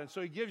in God. And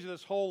so he gives you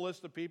this whole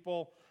list of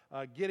people,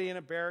 Gideon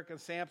and Barak and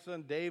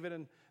Samson, David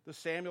and the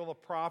Samuel, the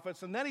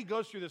prophets. And then he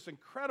goes through this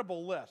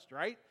incredible list,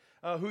 right?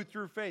 Who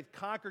through faith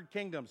conquered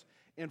kingdoms,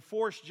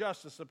 enforced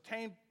justice,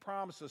 obtained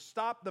promises,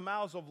 stopped the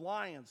mouths of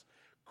lions,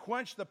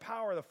 quenched the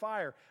power of the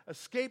fire,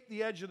 escaped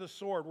the edge of the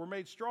sword, were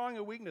made strong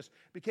in weakness,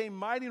 became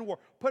mighty in war,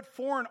 put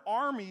foreign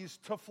armies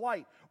to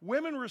flight.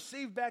 Women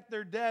received back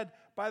their dead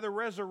by the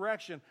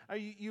resurrection.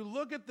 You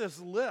look at this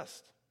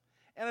list,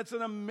 and it's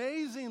an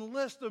amazing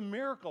list of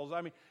miracles.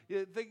 I mean,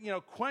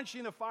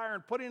 quenching the fire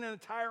and putting an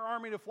entire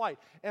army to flight.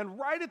 And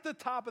right at the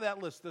top of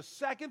that list, the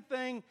second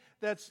thing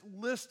that's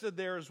listed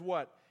there is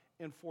what?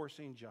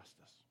 Enforcing justice.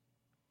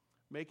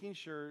 Making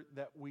sure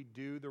that we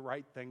do the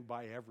right thing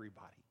by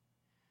everybody.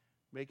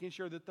 Making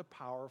sure that the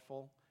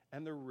powerful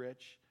and the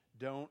rich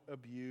don't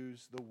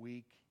abuse the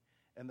weak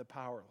and the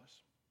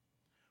powerless.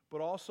 But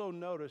also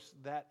notice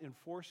that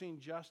enforcing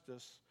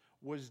justice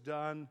was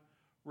done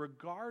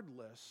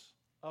regardless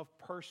of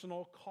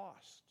personal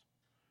cost.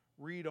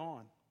 Read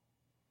on.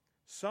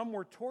 Some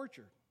were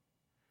tortured,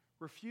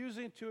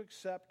 refusing to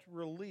accept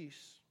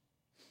release,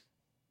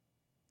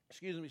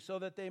 so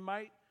that they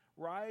might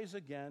rise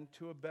again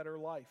to a better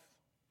life.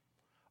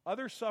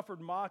 Others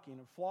suffered mocking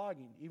and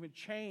flogging, even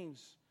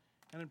chains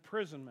and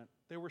imprisonment.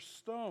 They were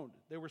stoned.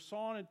 They were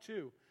sawn in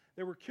two.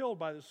 They were killed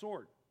by the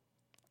sword.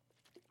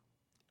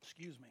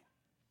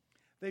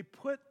 They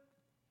put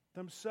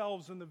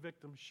themselves in the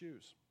victim's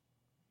shoes.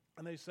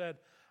 And they said,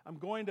 I'm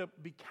going to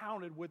be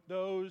counted with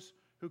those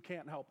who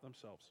can't help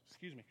themselves.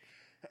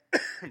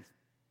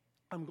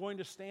 I'm going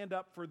to stand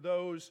up for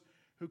those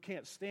who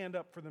can't stand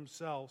up for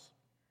themselves.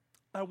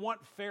 I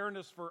want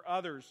fairness for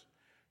others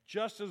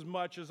just as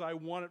much as I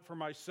want it for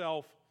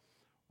myself,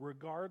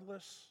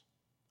 regardless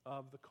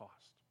of the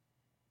cost.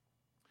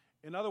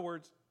 In other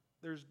words,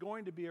 there's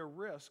going to be a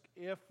risk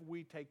if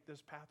we take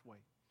this pathway.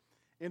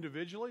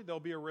 Individually, there'll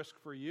be a risk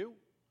for you.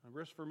 a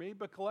risk for me,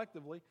 but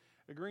collectively,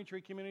 a Green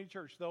Tree Community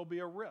Church, there'll be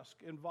a risk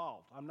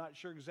involved. I'm not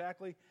sure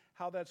exactly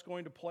how that's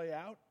going to play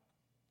out.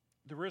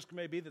 The risk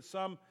may be that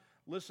some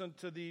listen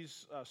to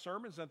these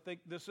sermons and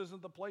think this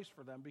isn't the place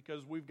for them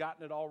because we've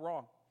gotten it all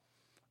wrong,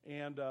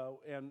 and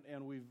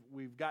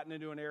we've gotten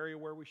into an area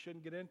where we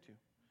shouldn't get into.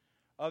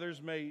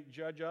 Others may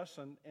judge us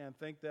and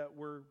think that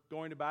we're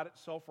going about it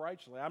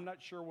self-righteously. I'm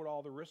not sure what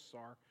all the risks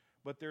are,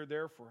 but they're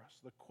there for us.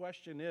 The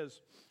question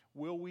is,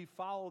 will we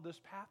follow this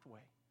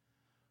pathway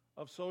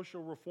of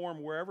social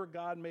reform wherever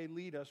God may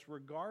lead us,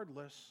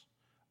 regardless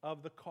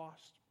of the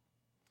cost?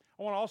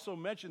 I want to also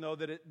mention, though,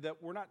 that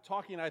we're not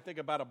talking, I think,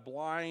 about a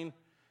blind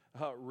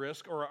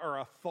risk or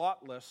a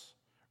thoughtless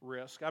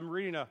risk. I'm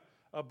reading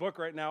a book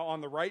right now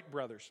on the Wright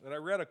brothers, and I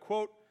read a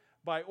quote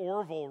by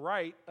Orville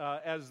Wright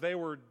as they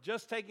were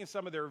just taking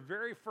some of their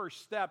very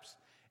first steps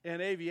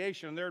in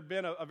aviation. There had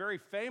been a very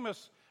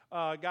famous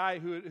guy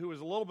who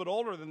was a little bit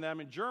older than them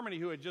in Germany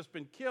who had just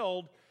been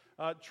killed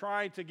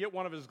trying to get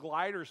one of his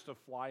gliders to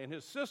fly. And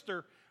his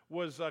sister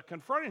was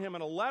confronting him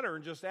in a letter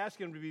and just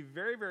asking him to be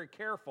very, very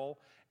careful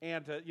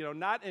and to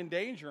not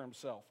endanger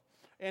himself.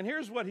 And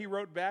here's what he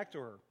wrote back to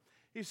her.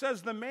 He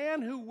says, "The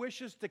man who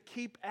wishes to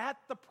keep at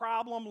the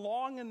problem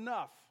long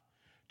enough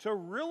to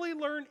really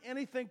learn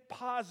anything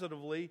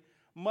positively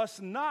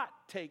must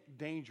not take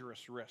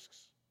dangerous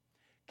risks.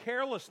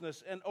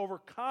 Carelessness and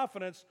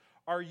overconfidence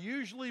are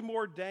usually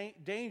more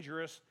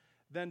dangerous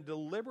than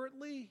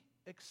deliberately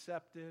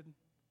accepted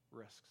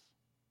risks."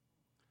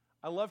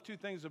 I love two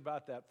things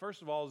about that.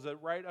 First of all is that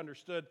Wright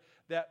understood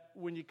that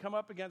when you come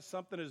up against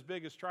something as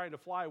big as trying to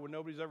fly when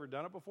nobody's ever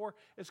done it before,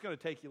 it's going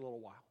to take you a little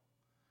while.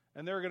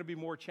 And there are going to be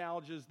more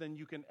challenges than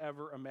you can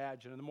ever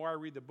imagine. And the more I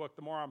read the book,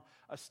 the more I'm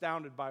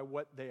astounded by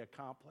what they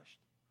accomplished.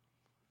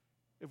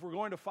 If we're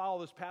going to follow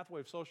this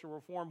pathway of social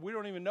reform, we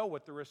don't even know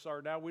what the risks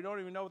are now. We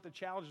don't even know what the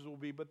challenges will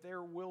be, but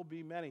there will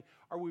be many.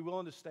 Are we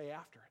willing to stay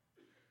after it?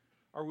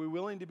 Are we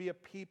willing to be a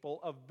people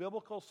of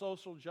biblical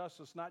social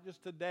justice, not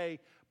just today,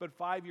 but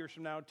 5 years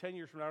from now, 10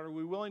 years from now? Are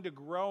we willing to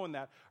grow in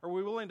that? Are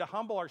we willing to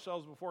humble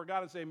ourselves before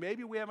God and say,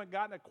 maybe we haven't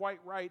gotten it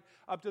quite right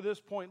up to this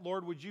point,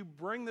 Lord, would you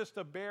bring this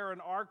to bear in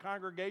our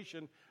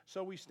congregation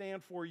so we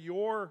stand for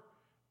your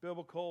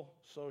biblical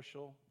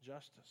social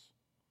justice?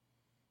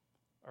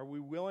 Are we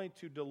willing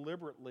to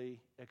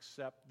deliberately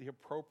accept the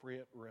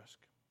appropriate risk?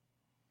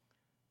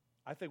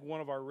 I think one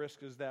of our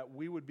risks is that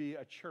we would be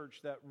a church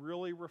that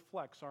really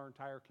reflects our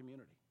entire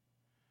community,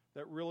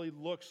 that really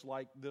looks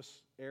like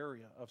this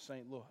area of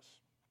St. Louis.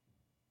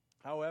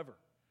 However,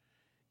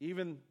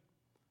 even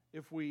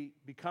if we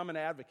become an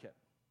advocate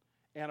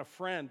and a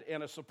friend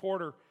and a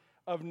supporter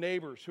of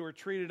neighbors who are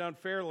treated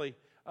unfairly,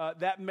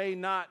 that may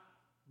not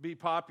be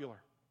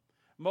popular.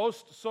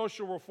 Most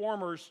social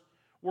reformers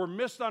were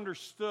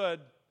misunderstood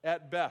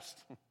at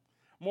best.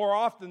 More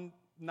often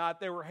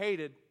not, they were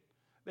hated,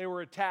 they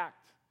were attacked,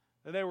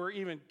 and they were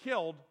even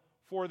killed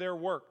for their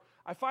work.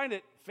 I find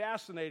it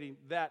fascinating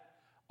that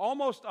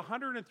almost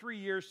 103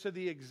 years to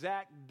the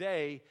exact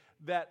day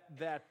that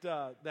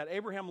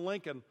Abraham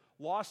Lincoln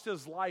lost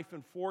his life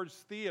in Ford's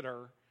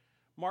Theater,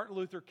 Martin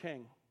Luther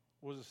King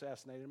was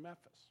assassinated in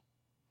Memphis.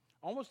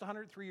 Almost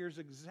 103 years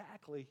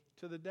exactly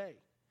to the day.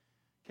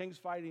 King's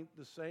fighting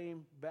the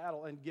same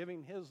battle and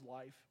giving his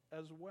life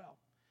as well.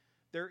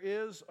 There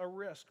is a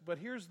risk, but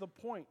here's the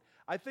point.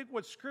 I think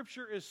what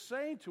Scripture is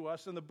saying to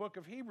us in the book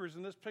of Hebrews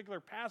in this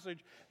particular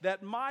passage,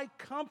 that my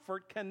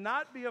comfort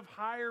cannot be of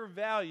higher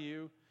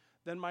value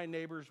than my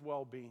neighbor's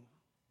well-being.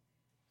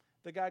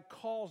 That God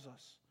calls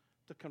us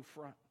to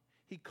confront.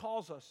 He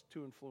calls us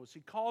to influence. He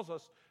calls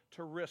us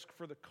to risk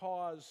for the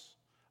cause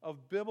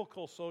of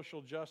biblical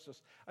social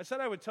justice. I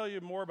said I would tell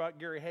you more about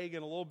Gary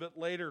Hagin a little bit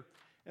later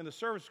in the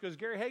service because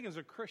Gary Hagin's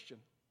a Christian.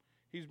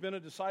 He's been a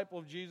disciple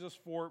of Jesus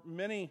for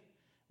many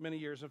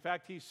years. In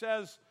fact, he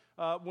says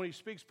when he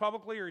speaks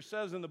publicly, or he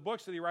says in the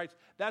books that he writes,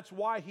 that's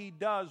why he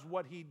does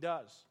what he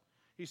does.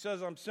 He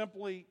says, I'm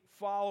simply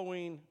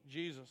following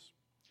Jesus.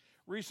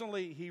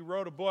 Recently, he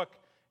wrote a book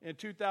in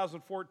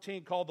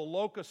 2014 called The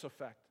Locus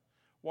Effect,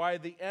 Why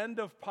the End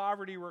of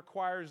Poverty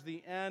Requires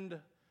the End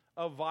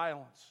of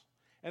Violence.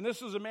 And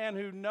this is a man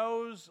who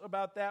knows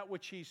about that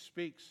which he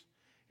speaks.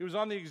 He was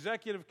on the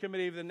executive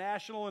committee of the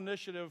National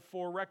Initiative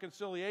for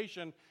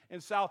Reconciliation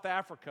in South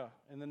Africa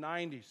in the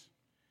 90s.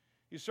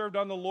 He served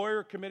on the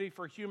Lawyer Committee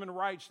for Human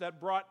Rights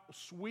that brought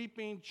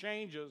sweeping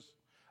changes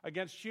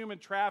against human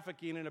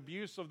trafficking and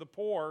abuse of the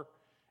poor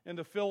in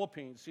the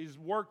Philippines. He's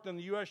worked in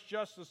the U.S.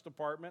 Justice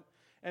Department,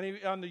 and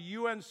on the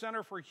UN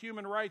Center for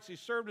Human Rights, he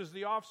served as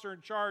the officer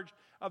in charge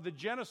of the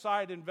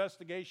genocide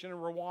investigation in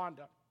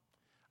Rwanda.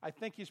 I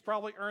think he's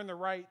probably earned the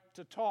right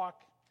to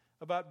talk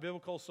about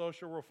biblical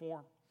social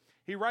reform.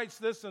 He writes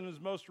this in his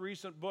most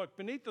recent book,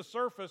 Beneath the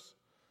surface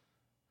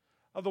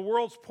of the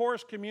world's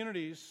poorest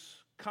communities,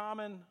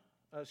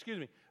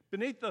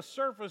 beneath the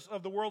surface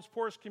of the world's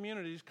poorest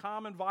communities,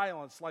 common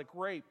violence like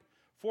rape,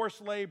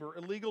 forced labor,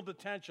 illegal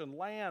detention,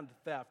 land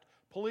theft,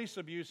 police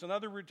abuse, and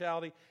other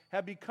brutality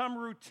have become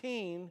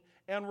routine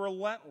and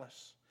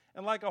relentless.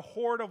 And like a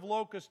horde of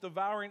locusts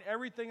devouring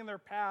everything in their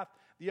path,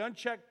 the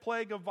unchecked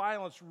plague of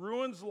violence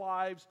ruins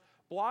lives,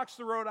 blocks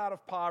the road out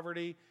of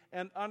poverty,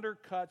 and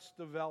undercuts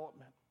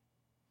development.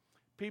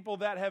 People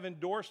that have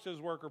endorsed his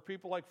work are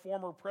people like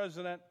former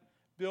President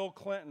Bill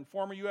Clinton,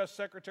 former U.S.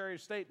 Secretary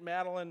of State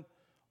Madeleine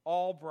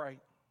Albright,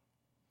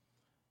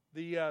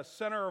 the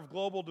Center of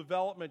Global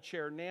Development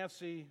Chair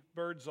Nancy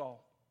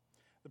Birdsall,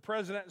 the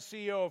President and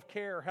CEO of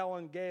CARE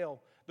Helen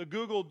Gale, the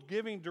Google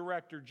Giving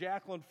Director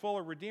Jacqueline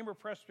Fuller, Redeemer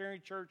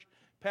Presbyterian Church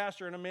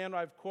pastor, and a man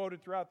I've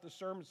quoted throughout the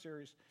sermon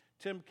series,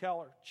 Tim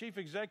Keller, Chief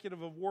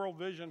Executive of World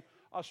Vision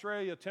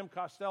Australia, Tim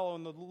Costello,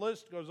 and the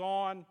list goes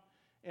on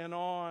and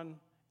on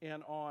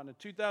and on. In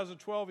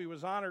 2012, he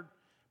was honored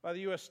by the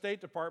U.S.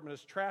 State Department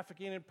as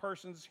Trafficking in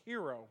Persons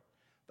Hero,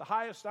 the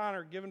highest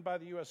honor given by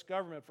the U.S.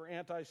 government for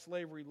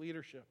anti-slavery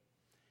leadership.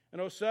 In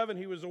 2007,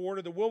 he was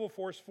awarded the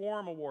Wilberforce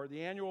Forum Award,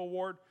 the annual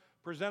award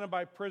presented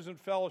by Prison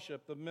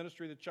Fellowship, the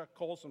ministry that Chuck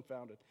Colson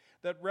founded,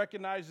 that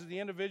recognizes the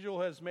individual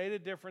who has made a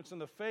difference in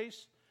the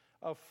face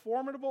of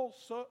formidable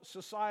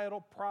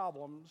societal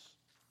problems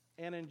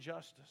and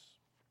injustice.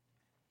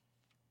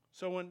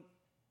 So when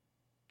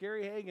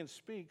Gary Hagin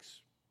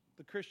speaks,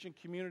 the Christian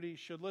community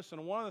should listen.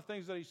 And one of the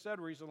things that he said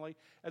recently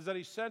is that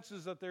he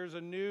senses that there's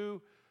a new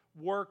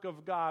work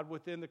of God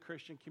within the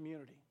Christian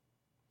community.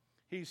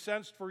 He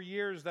sensed for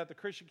years that the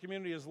Christian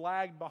community has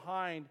lagged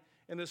behind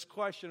in this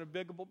question of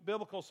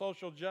biblical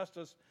social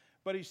justice,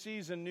 but he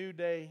sees a new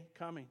day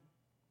coming.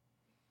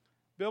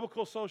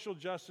 Biblical social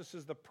justice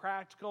is the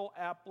practical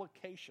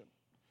application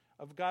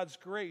of God's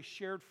grace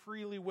shared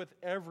freely with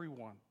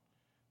everyone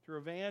through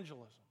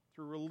evangelism,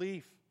 through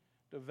relief,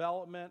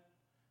 development,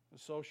 and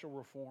social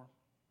reform.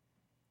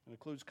 It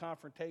includes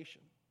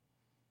confrontation.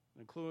 It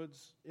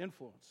includes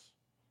influence.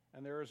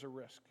 And there is a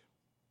risk.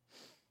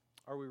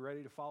 Are we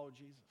ready to follow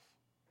Jesus?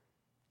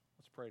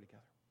 Let's pray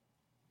together.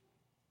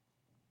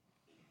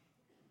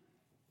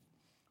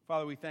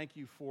 Father, we thank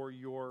you for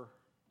your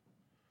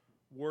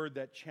word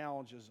that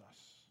challenges us.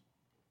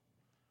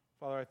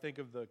 Father, I think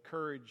of the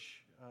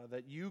courage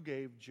that you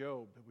gave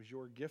Job. It was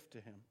your gift to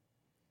him,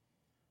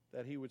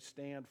 that he would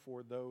stand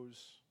for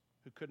those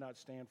who could not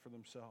stand for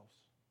themselves.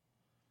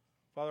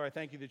 Father, I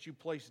thank you that you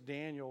placed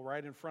Daniel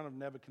right in front of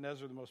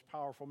Nebuchadnezzar, the most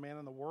powerful man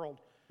in the world,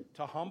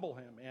 to humble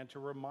him and to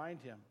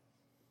remind him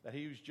that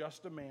he was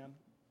just a man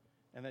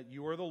and that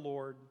you are the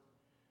Lord.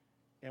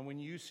 And when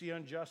you see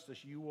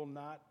injustice, you will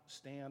not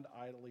stand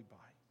idly by.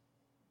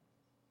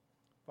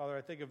 Father,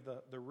 I think of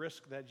the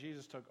risk that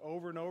Jesus took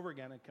over and over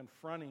again in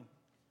confronting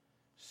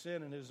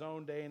sin in his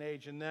own day and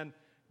age, and then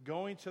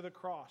going to the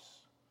cross,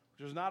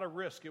 which was not a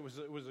risk. It was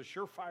a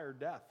surefire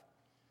death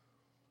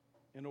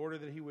in order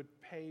that he would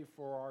pay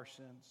for our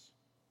sins,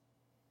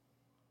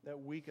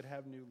 that we could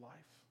have new life.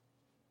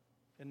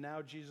 And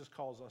now Jesus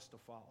calls us to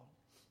follow.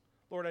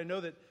 Lord, I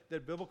know that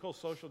biblical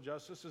social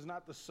justice is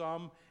not the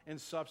sum and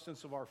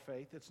substance of our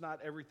faith. It's not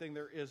everything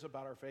there is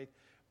about our faith,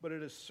 but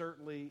it is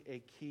certainly a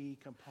key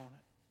component.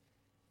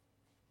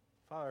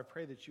 Father, I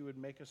pray that you would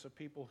make us a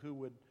people who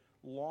would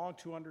long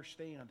to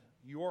understand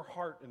your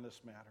heart in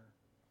this matter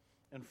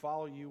and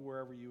follow you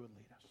wherever you would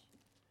lead us.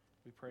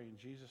 We pray in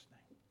Jesus'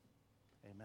 name.